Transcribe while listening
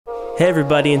Hey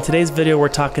everybody, in today's video we're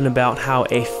talking about how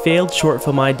a failed short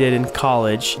film I did in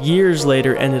college years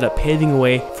later ended up paving the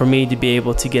way for me to be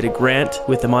able to get a grant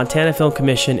with the Montana Film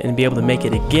Commission and be able to make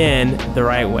it again the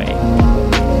right way.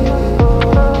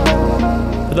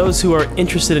 For those who are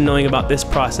interested in knowing about this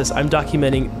process, I'm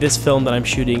documenting this film that I'm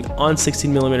shooting on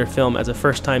 16mm film as a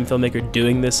first-time filmmaker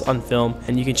doing this on film.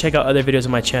 And you can check out other videos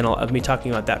on my channel of me talking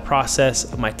about that process,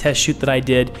 of my test shoot that I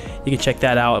did. You can check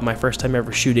that out, my first time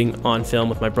ever shooting on film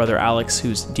with my brother Alex,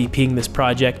 who's DPing this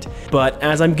project. But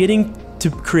as I'm getting to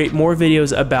create more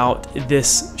videos about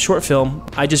this short film,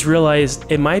 I just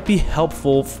realized it might be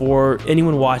helpful for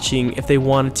anyone watching, if they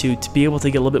wanted to be able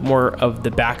to get a little bit more of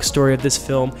the backstory of this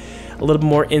film, a little bit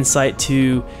more insight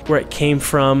to where it came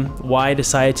from, why I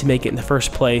decided to make it in the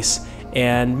first place,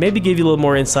 and maybe give you a little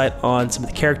more insight on some of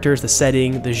the characters, the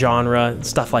setting, the genre, and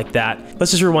stuff like that.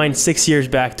 Let's just rewind 6 years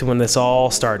back to when this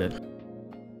all started.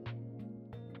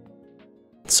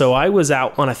 So I was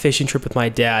out on a fishing trip with my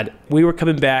dad. We were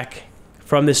coming back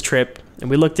from this trip, and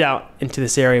we looked out into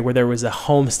this area where there was a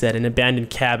homestead, an abandoned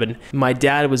cabin. My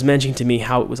dad was mentioning to me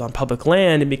how it was on public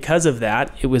land, and because of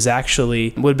that, it would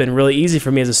have been really easy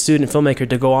for me as a student filmmaker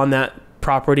to go on that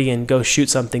property and go shoot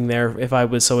something there if I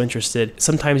was so interested.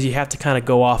 Sometimes you have to kind of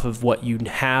go off of what you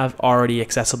have already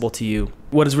accessible to you.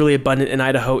 What is really abundant in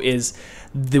Idaho is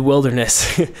the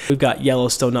wilderness. We've got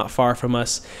Yellowstone not far from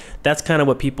us. That's kind of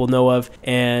what people know of,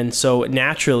 and so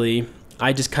naturally,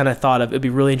 I just kind of thought it'd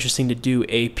be really interesting to do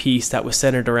a piece that was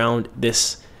centered around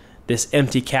this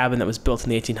empty cabin that was built in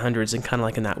the 1800s and kind of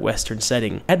like in that Western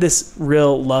setting. I had this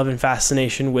real love and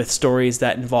fascination with stories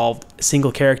that involved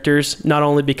single characters, not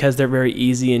only because they're very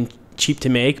easy and cheap to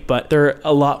make, but they're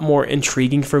a lot more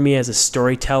intriguing for me as a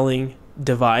storytelling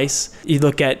device. You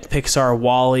look at Pixar,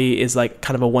 WALL-E is like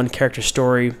kind of a one character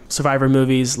story. Survivor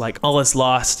movies like All Is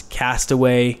Lost,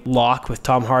 Castaway, Locke with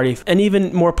Tom Hardy, and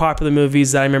even more popular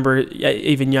movies that I remember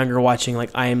even younger watching, like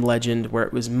I Am Legend, where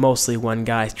it was mostly one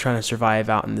guy trying to survive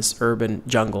out in this urban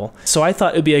jungle. So I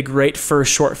thought it would be a great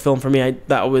first short film for me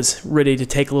that was ready to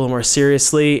take a little more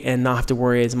seriously and not have to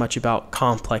worry as much about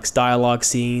complex dialogue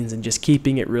scenes and just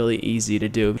keeping it really easy to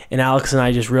do. And Alex and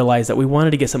I just realized that we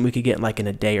wanted to get something we could get in like in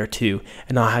a day or two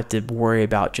and not have to worry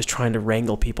about just trying to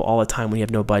wrangle people all the time when you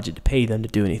have no budget to pay them to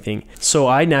do anything. So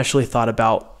I naturally thought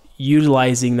about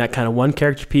utilizing that kind of one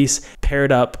character piece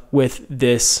paired up with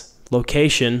this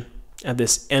location of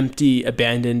this empty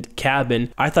abandoned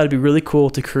cabin. I thought it'd be really cool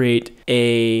to create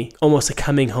almost a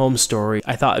coming home story.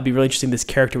 I thought it'd be really interesting. This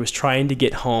character was trying to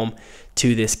get home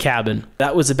to this cabin.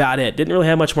 That was about it. Didn't really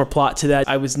have much more plot to that.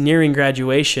 I was nearing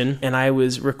graduation and I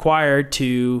was required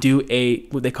to do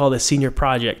what they call the senior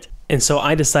project. And so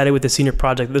I decided with the senior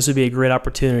project, this would be a great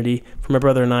opportunity for my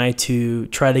brother and I to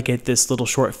try to get this little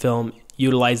short film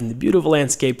utilizing the beautiful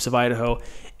landscapes of Idaho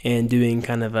and doing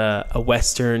kind of a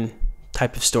Western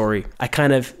type of story. I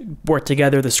kind of worked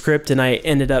together the script and I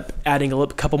ended up adding a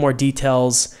couple more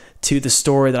details to the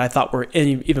story that I thought were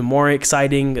even more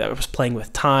exciting. I was playing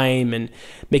with time and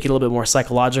make it a little bit more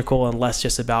psychological and less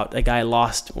just about a guy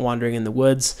lost wandering in the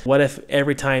woods. What if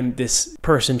every time this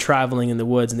person traveling in the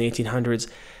woods in the 1800s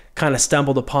kind of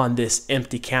stumbled upon this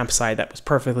empty campsite that was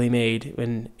perfectly made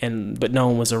but no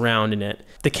one was around in it.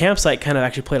 The campsite kind of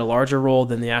actually played a larger role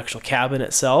than the actual cabin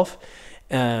itself,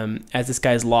 as this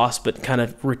guy's lost but kind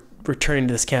of returning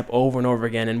to this camp over and over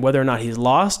again, and whether or not he's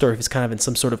lost or if he's kind of in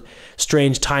some sort of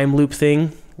strange time loop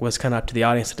thing was kind of up to the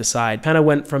audience to decide. Kind of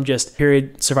went from just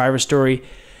period survivor story,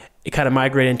 it kind of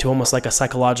migrated into almost like a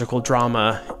psychological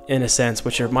drama in a sense,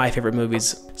 which are my favorite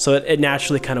movies. So it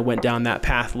naturally kind of went down that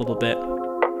path a little bit.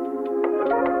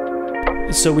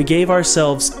 So we gave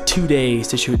ourselves 2 days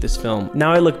to shoot this film.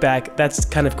 Now I look back, that's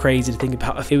kind of crazy to think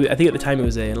about. I think at the time it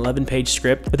was an 11-page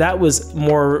script, but that was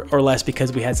more or less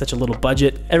because we had such a little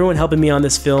budget. Everyone helping me on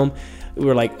this film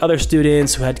were like other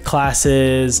students who had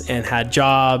classes and had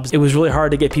jobs. It was really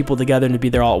hard to get people together and to be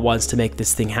there all at once to make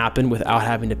this thing happen without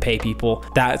having to pay people.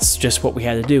 That's just what we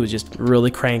had to do, was just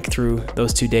really crank through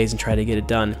those 2 days and try to get it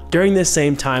done. During this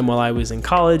same time while I was in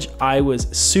college, I was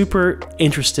super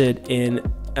interested in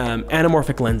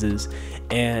anamorphic lenses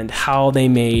and how they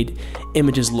made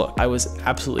images look. I was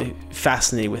absolutely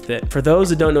fascinated with it. For those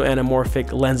that don't know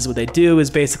anamorphic lenses, what they do is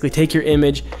basically take your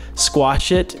image,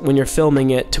 squash it when you're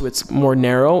filming it to its more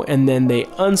narrow, and then they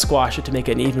unsquash it to make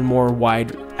it an even more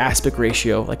wide aspect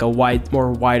ratio, like a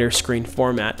more wider screen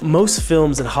format. Most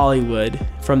films in Hollywood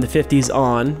from the 50s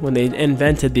on, when they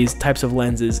invented these types of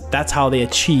lenses, that's how they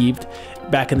achieved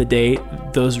back in the day,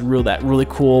 that really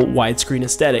cool widescreen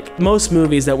aesthetic. Most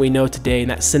movies that we know today, and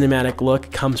that cinematic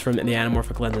look, comes from the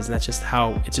anamorphic lenses, and that's just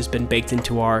how it's just been baked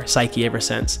into our psyche ever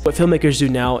since. What filmmakers do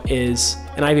now is,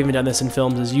 and I've even done this in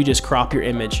films, is you just crop your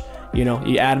image. You know,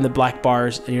 you add in the black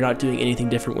bars and you're not doing anything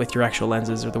different with your actual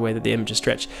lenses or the way that the image is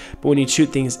stretched. But when you shoot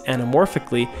things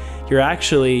anamorphically, you're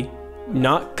actually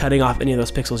not cutting off any of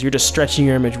those pixels. You're just stretching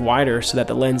your image wider so that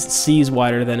the lens sees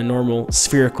wider than a normal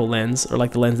spherical lens, or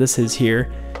like the lens this is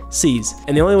here, sees.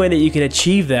 And the only way that you can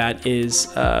achieve that is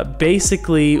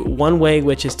basically one way,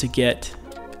 which is to get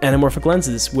anamorphic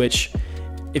lenses, which,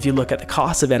 if you look at the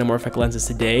cost of anamorphic lenses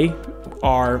today,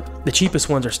 are the cheapest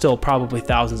ones are still probably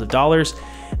thousands of dollars.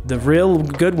 The real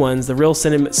good ones, the real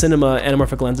cinema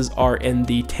anamorphic lenses, are in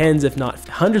the tens, if not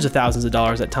hundreds of thousands of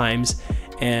dollars at times,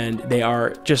 and they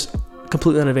are just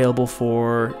completely unavailable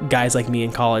for guys like me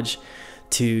in college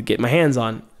to get my hands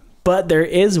on. But there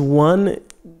is one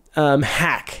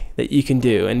hack that you can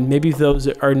do, and maybe those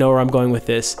know where I'm going with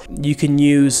this. You can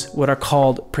use what are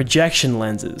called projection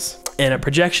lenses. And a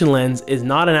projection lens is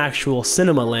not an actual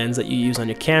cinema lens that you use on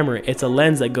your camera. It's a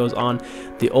lens that goes on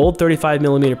the old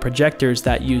 35mm projectors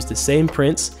that used the same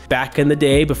prints back in the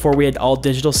day before we had all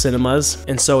digital cinemas.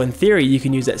 And so in theory, you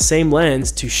can use that same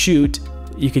lens to shoot.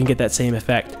 You can get that same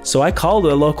effect. So I called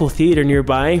a local theater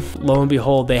nearby. Lo and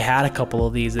behold, they had a couple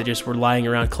of these that just were lying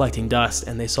around collecting dust,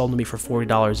 and they sold them to me for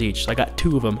 $40 each. So I got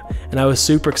 2 of them, and I was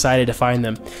super excited to find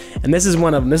them. And this is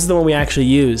one of them. This is the one we actually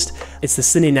used. It's the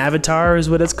Cine Navatar is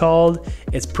what it's called.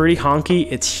 It's pretty honky,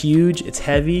 it's huge, it's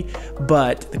heavy,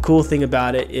 but the cool thing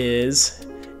about it is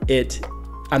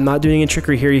I'm not doing a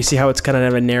trickery here. You see how it's kind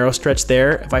of a narrow stretch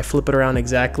there? If I flip it around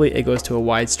exactly, it goes to a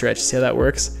wide stretch. See how that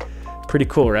works? Pretty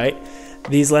cool, right?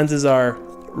 These lenses are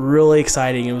really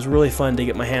exciting. It was really fun to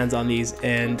get my hands on these,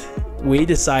 and we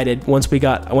decided once I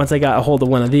got a hold of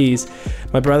one of these,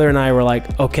 my brother and I were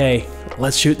like, okay,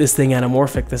 let's shoot this thing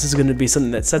anamorphic. This is going to be something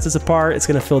that sets us apart. It's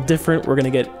going to feel different. We're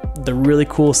going to get the really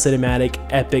cool cinematic,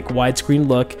 epic widescreen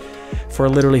look for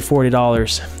literally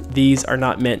 $40. These are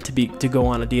not meant to go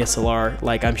on a DSLR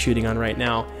like I'm shooting on right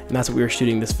now, and that's what we were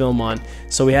shooting this film on.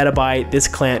 So we had to buy this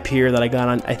clamp here that I got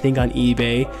on, I think, on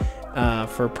eBay.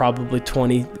 For probably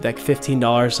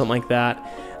 $15, something like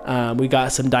that. We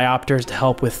got some diopters to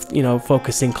help with,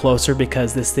 focusing closer,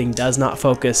 because this thing does not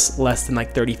focus less than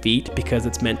like 30 feet because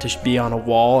it's meant to be on a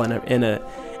wall in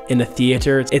a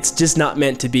theater. It's just not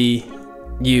meant to be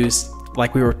used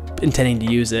like we were intending to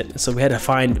use it. So we had to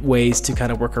find ways to kind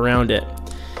of work around it.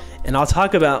 And I'll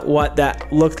talk about what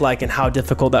that looked like and how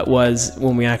difficult that was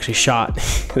when we actually shot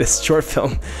this short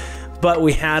film. But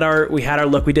we had our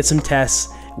look. We did some tests.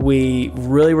 We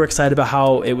really were excited about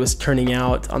how it was turning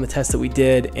out on the test that we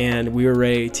did, and we were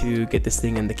ready to get this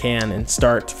thing in the can and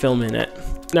start filming it.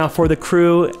 Now, for the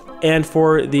crew and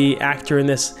for the actor in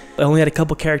this, I only had a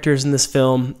couple characters in this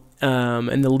film,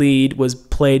 and the lead was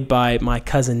played by my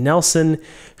cousin Nelson,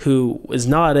 who was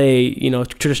not a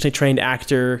traditionally trained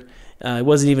actor.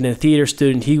 Wasn't even a theater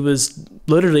student. He was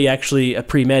literally actually a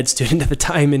pre-med student at the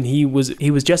time, and he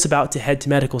was just about to head to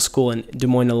medical school in Des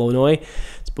Moines, Illinois.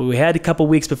 But we had a couple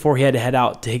weeks before he had to head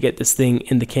out to get this thing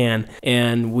in the can,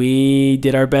 and we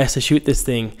did our best to shoot this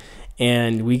thing.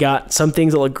 And we got some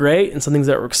things that look great and some things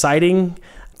that were exciting.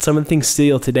 Some of the things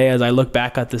still today, as I look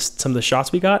back at some of the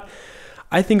shots we got,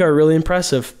 I think are really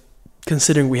impressive,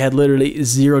 considering we had literally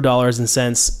 $0 and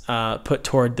cents put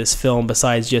toward this film,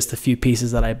 besides just a few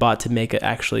pieces that I bought to make it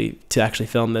actually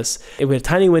film this. We had a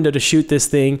tiny window to shoot this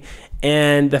thing,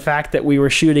 and the fact that we were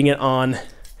shooting it on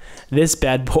this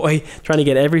bad boy, trying to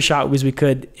get every shot as we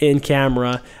could in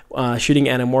camera, shooting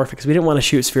anamorphic, because we didn't want to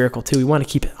shoot spherical too. We want to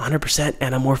keep it 100%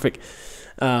 anamorphic.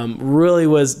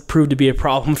 Really proved to be a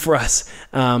problem for us.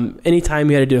 Anytime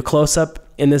we had to do a close-up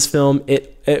in this film,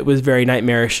 it was very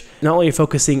nightmarish. Not only are you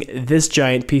focusing this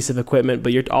giant piece of equipment,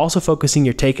 but you're also focusing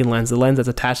your taken lens, the lens that's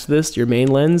attached to this, your main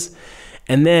lens.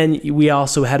 And then we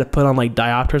also had to put on like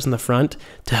diopters in the front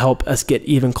to help us get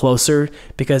even closer,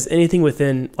 because anything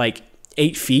within like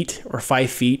 8 feet or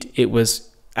 5 feet, it was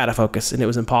out of focus, and it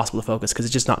was impossible to focus because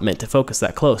it's just not meant to focus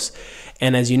that close.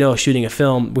 And as you know, shooting a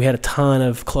film, we had a ton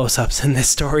of close-ups in this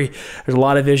story. There's a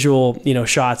lot of visual,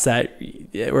 shots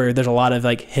where there's a lot of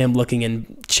like him looking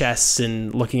in chests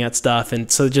and looking at stuff, and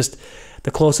so just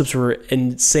the close-ups were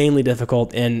insanely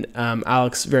difficult. And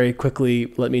Alex very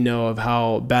quickly let me know of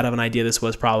how bad of an idea this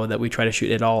was, probably, that we try to shoot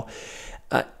it all.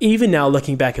 Even now,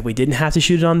 looking back, if we didn't have to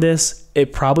shoot it on this,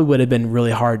 it probably would have been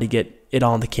really hard to get it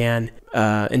all in the can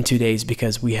in 2 days,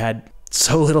 because we had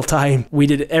so little time. We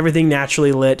did everything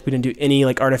naturally lit. We didn't do any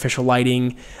like artificial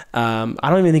lighting. I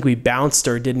don't even think we bounced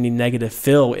or did any negative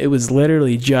fill. It was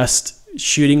literally just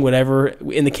shooting whatever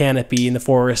in the canopy in the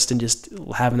forest and just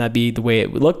having that be the way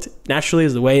it looked naturally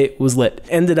is the way it was lit.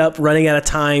 Ended up running out of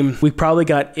time. We probably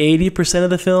got 80% of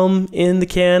the film in the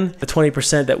can. The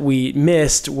 20% that we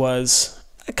missed was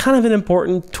kind of an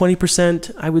important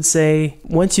 20%, I would say.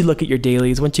 Once you look at your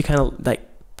dailies, once you kind of like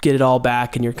get it all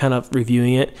back and you're kind of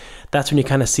reviewing it, that's when you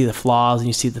kind of see the flaws and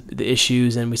you see the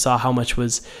issues. And we saw how much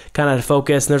was kind of out of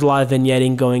focus, and there's a lot of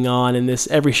vignetting going on, and this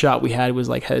every shot we had was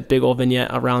like had a big old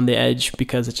vignette around the edge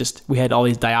because it just, we had all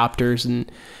these diopters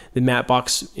and the matte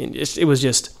box, and it was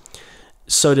just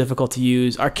so difficult to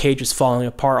use. Our cage was falling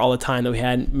apart all the time that we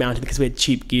had mounted because we had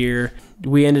cheap gear.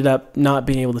 We ended up not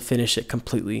being able to finish it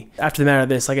completely. After the matter of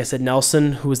this, like I said,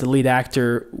 Nelson, who was the lead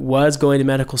actor, was going to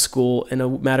medical school in a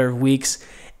matter of weeks,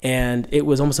 and it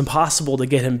was almost impossible to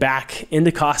get him back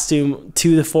into costume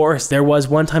to the forest. There was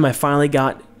one time I finally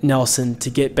got Nelson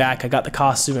to get back. I got the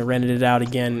costume and rented it out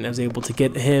again, and I was able to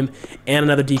get him and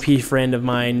another DP friend of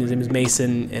mine, his name is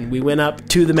Mason, and we went up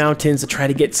to the mountains to try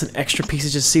to get some extra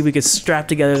pieces just to see if we could strap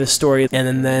together the story.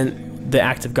 And then the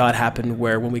act of God happened,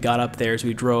 where when we got up there as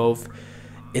we drove,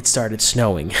 it started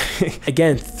snowing.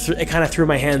 Again, it kind of threw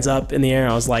my hands up in the air.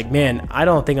 I was like, man, I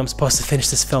don't think I'm supposed to finish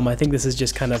this film. I think this is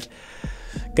just kind of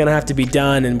gonna have to be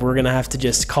done, and we're gonna have to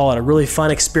just call it a really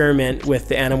fun experiment with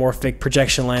the anamorphic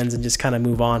projection lens and just kind of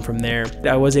move on from there.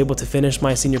 I was able to finish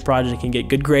my senior project and get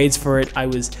good grades for it. I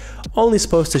was only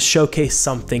supposed to showcase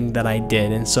something that I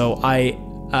did, and so I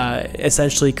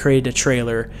essentially created a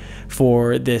trailer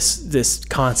for this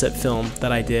concept film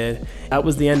that I did. That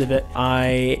was the end of it.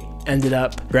 I ended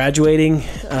up graduating,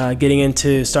 getting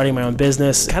into starting my own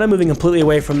business, kind of moving completely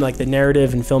away from like the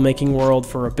narrative and filmmaking world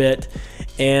for a bit.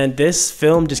 And this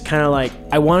film just kind of like,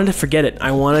 I wanted to forget it.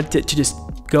 I wanted it to just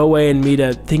go away and me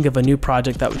to think of a new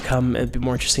project that would come and be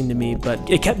more interesting to me. But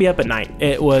it kept me up at night.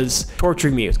 It was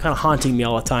torturing me. It was kind of haunting me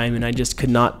all the time, and I just could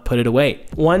not put it away.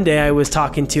 One day I was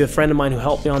talking to a friend of mine who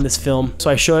helped me on this film.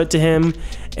 So I showed it to him,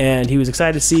 and he was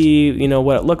excited to see, you know,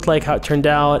 what it looked like, how it turned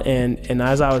out. And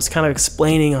as I was kind of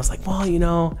explaining, I was like, well, you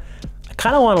know, I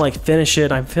kind of want to like finish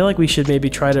it. I feel like we should maybe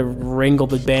try to wrangle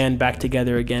the band back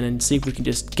together again and see if we can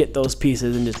just get those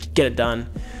pieces and just get it done.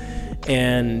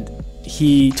 And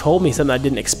he told me something I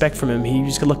didn't expect from him. He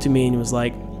just looked at me and was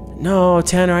like, no,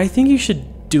 Tanner, I think you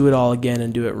should do it all again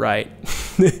and do it right.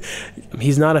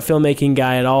 He's not a filmmaking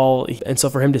guy at all. And so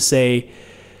for him to say,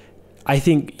 I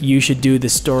think you should do the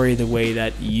story the way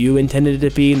that you intended it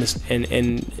to be,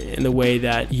 and the way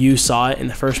that you saw it in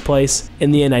the first place.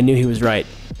 In the end, I knew he was right.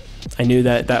 I knew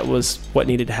that that was what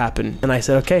needed to happen. And I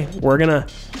said, okay, we're gonna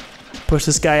push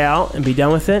this guy out and be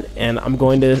done with it, and I'm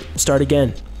going to start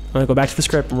again. I'm gonna go back to the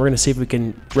script, and we're gonna see if we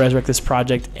can resurrect this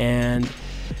project and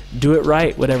do it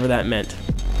right, whatever that meant.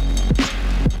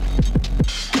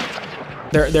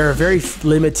 There are very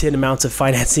limited amounts of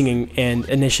financing and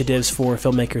initiatives for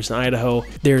filmmakers in Idaho.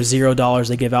 There's $0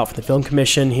 they give out for the Film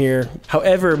Commission here.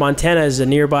 However, Montana is a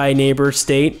nearby neighbor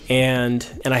state, and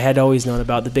I had always known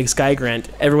about the Big Sky Grant.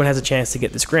 Everyone has a chance to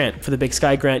get this grant. For the Big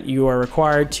Sky Grant, you are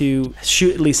required to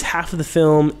shoot at least half of the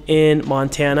film in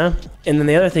Montana. And then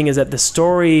the other thing is that the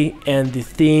story and the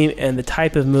theme and the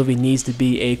type of movie needs to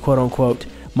be a quote-unquote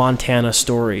Montana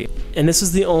story. And this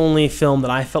is the only film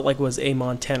that I felt like was a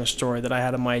Montana story that I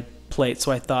had on my plate. So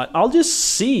I thought, I'll just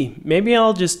see. Maybe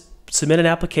I'll just submit an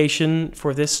application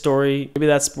for this story. Maybe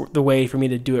that's the way for me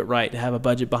to do it right, to have a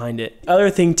budget behind it. Other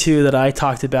thing too that I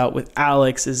talked about with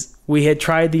Alex is we had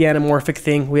tried the anamorphic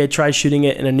thing. We had tried shooting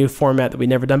it in a new format that we'd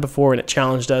never done before, and it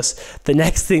challenged us. The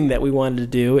next thing that we wanted to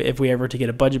do, if we ever to get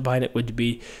a budget behind it, would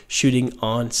be shooting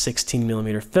on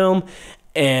 16mm film.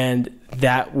 And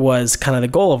that was kind of the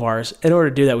goal of ours. In order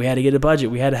to do that, we had to get a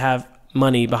budget. We had to have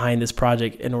money behind this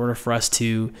project in order for us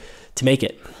to make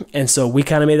it. And so we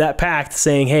kind of made that pact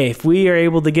saying, hey, if we are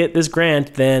able to get this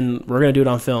grant, then we're going to do it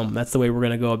on film. That's the way we're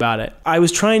going to go about it. I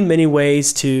was trying many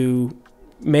ways to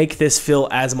make this feel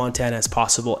as Montana as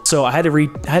possible. So I had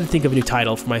to think of a new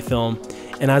title for my film.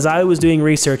 And as I was doing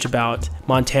research about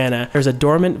Montana, there's a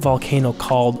dormant volcano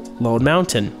called Lone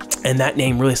Mountain. And that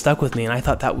name really stuck with me. And I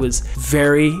thought that was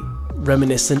very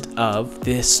reminiscent of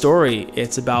this story.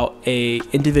 It's about a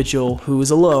individual who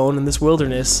is alone in this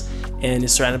wilderness and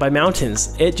is surrounded by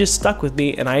mountains. It just stuck with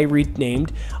me, and I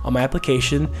renamed on my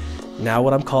application now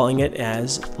what I'm calling it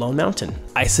as Lone Mountain.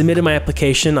 I submitted my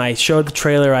application. I showed the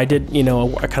trailer. I did, you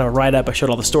know, a kind of write-up. I showed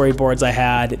all the storyboards I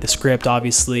had, the script,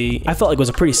 obviously. I felt like it was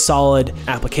a pretty solid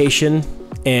application,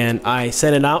 and I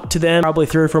sent it out to them. Probably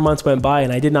 3 or 4 months went by,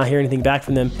 and I did not hear anything back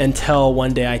from them until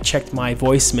one day I checked my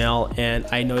voicemail, and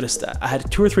I noticed that I had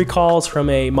 2 or 3 calls from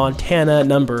a Montana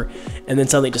number, and then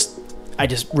suddenly I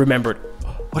just remembered,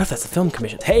 what if that's the film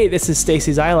commission? Hey, this is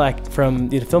Stacy Zylak from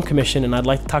the film commission, and I'd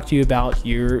like to talk to you about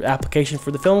your application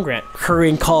for the film grant. Hurry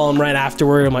and call them right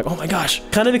afterward. I'm like, oh my gosh.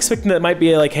 Kind of expecting that it might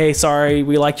be like, hey, sorry,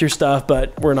 we liked your stuff,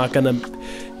 but we're not gonna,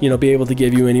 be able to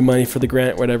give you any money for the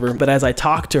grant, whatever. But as I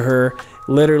talked to her,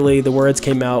 literally the words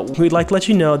came out, we'd like to let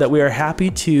you know that we are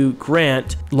happy to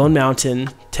grant Lone Mountain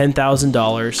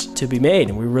 $10,000 to be made.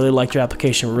 And we really liked your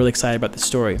application. We're really excited about the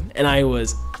story. And I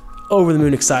was over the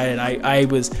moon excited. I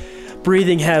was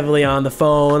breathing heavily on the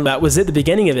phone. That was at the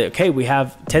beginning of it. Okay, we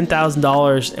have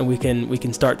 $10,000 and we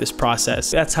can start this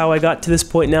process. That's how I got to this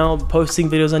point now, posting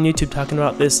videos on YouTube talking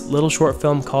about this little short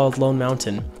film called Lone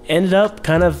Mountain. Ended up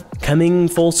kind of coming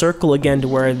full circle again to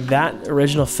where that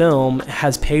original film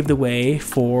has paved the way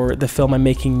for the film I'm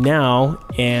making now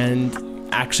and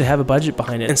actually have a budget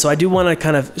behind it. And so I do want to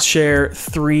kind of share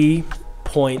 3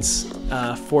 points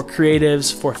for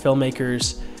creatives, for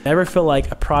filmmakers. Never feel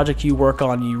like a project you work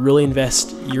on, you really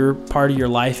invest your part of your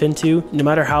life into, no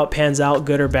matter how it pans out,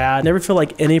 good or bad. Never feel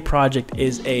like any project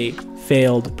is a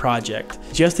failed project.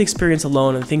 Just the experience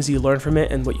alone and the things you learn from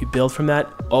it and what you build from that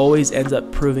always ends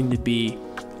up proving to be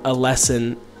a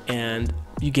lesson, and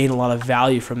you gain a lot of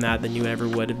value from that than you ever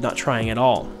would of not trying at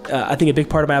all. I think a big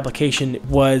part of my application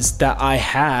was that I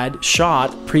had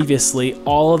shot previously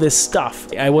all of this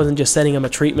stuff. I wasn't just sending them a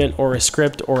treatment or a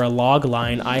script or a log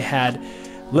line. I had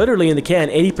literally in the can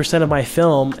 80% of my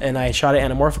film, and I shot it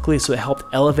anamorphically, so it helped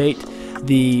elevate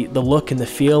the look and the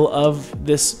feel of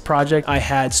this project. I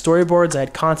had storyboards, I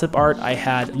had concept art, I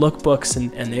had lookbooks,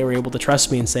 and they were able to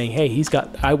trust me in saying, hey,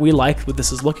 we like what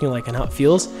this is looking like and how it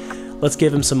feels. Let's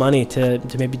give him some money to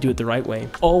maybe do it the right way.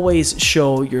 Always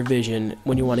show your vision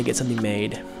when you want to get something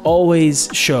made. Always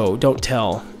show, don't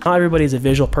tell. Not everybody's a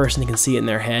visual person who can see it in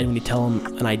their head when you tell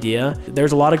them an idea.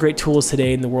 There's a lot of great tools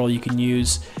today in the world you can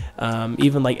use,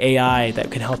 even like AI, that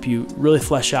can help you really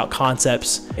flesh out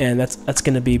concepts, and that's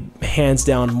going to be hands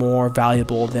down more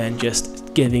valuable than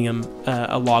just giving them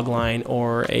a log line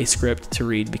or a script to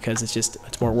read, because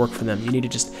it's more work for them.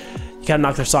 You gotta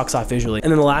knock their socks off visually.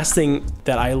 And then the last thing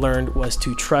that I learned was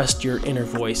to trust your inner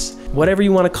voice. Whatever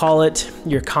you want to call it,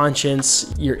 your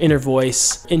conscience, your inner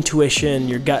voice, intuition,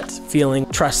 your gut feeling,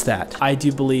 trust that. I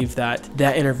do believe that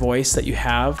inner voice that you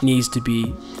have needs to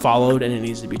be followed and it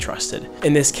needs to be trusted.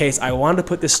 In this case, I wanted to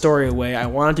put this story away. I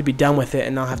wanted to be done with it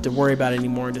and not have to worry about it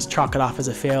anymore and just chalk it off as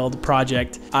a failed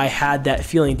project. I had that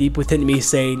feeling deep within me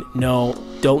saying, no,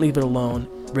 don't leave it alone.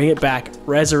 Bring it back,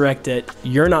 resurrect it.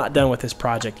 You're not done with this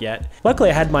project yet.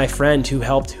 Luckily, I had my friend who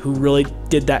really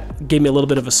did that, gave me a little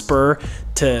bit of a spur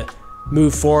to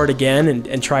move forward again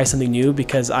and try something new,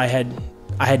 because I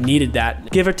had needed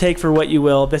that. Give or take for what you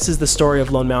will. This is the story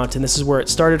of Lone Mountain. This is where it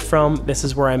started from. This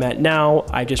is where I'm at now.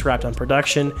 I just wrapped on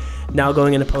production, now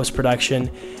going into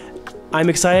post-production. I'm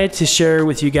excited to share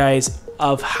with you guys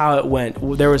of how it went.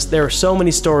 There were so many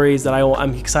stories that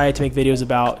I'm excited to make videos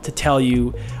about, to tell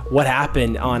you what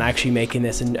happened on actually making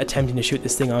this and attempting to shoot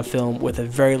this thing on film with a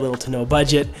very little to no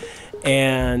budget,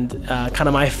 and kind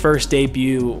of my first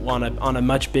debut on a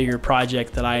much bigger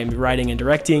project that I am writing and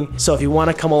directing. So if you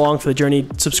want to come along for the journey,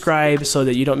 subscribe so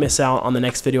that you don't miss out on the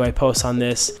next video I post on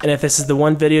this. And if this is the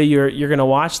one video you're gonna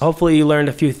watch, hopefully you learned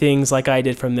a few things like I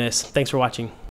did from this. Thanks for watching.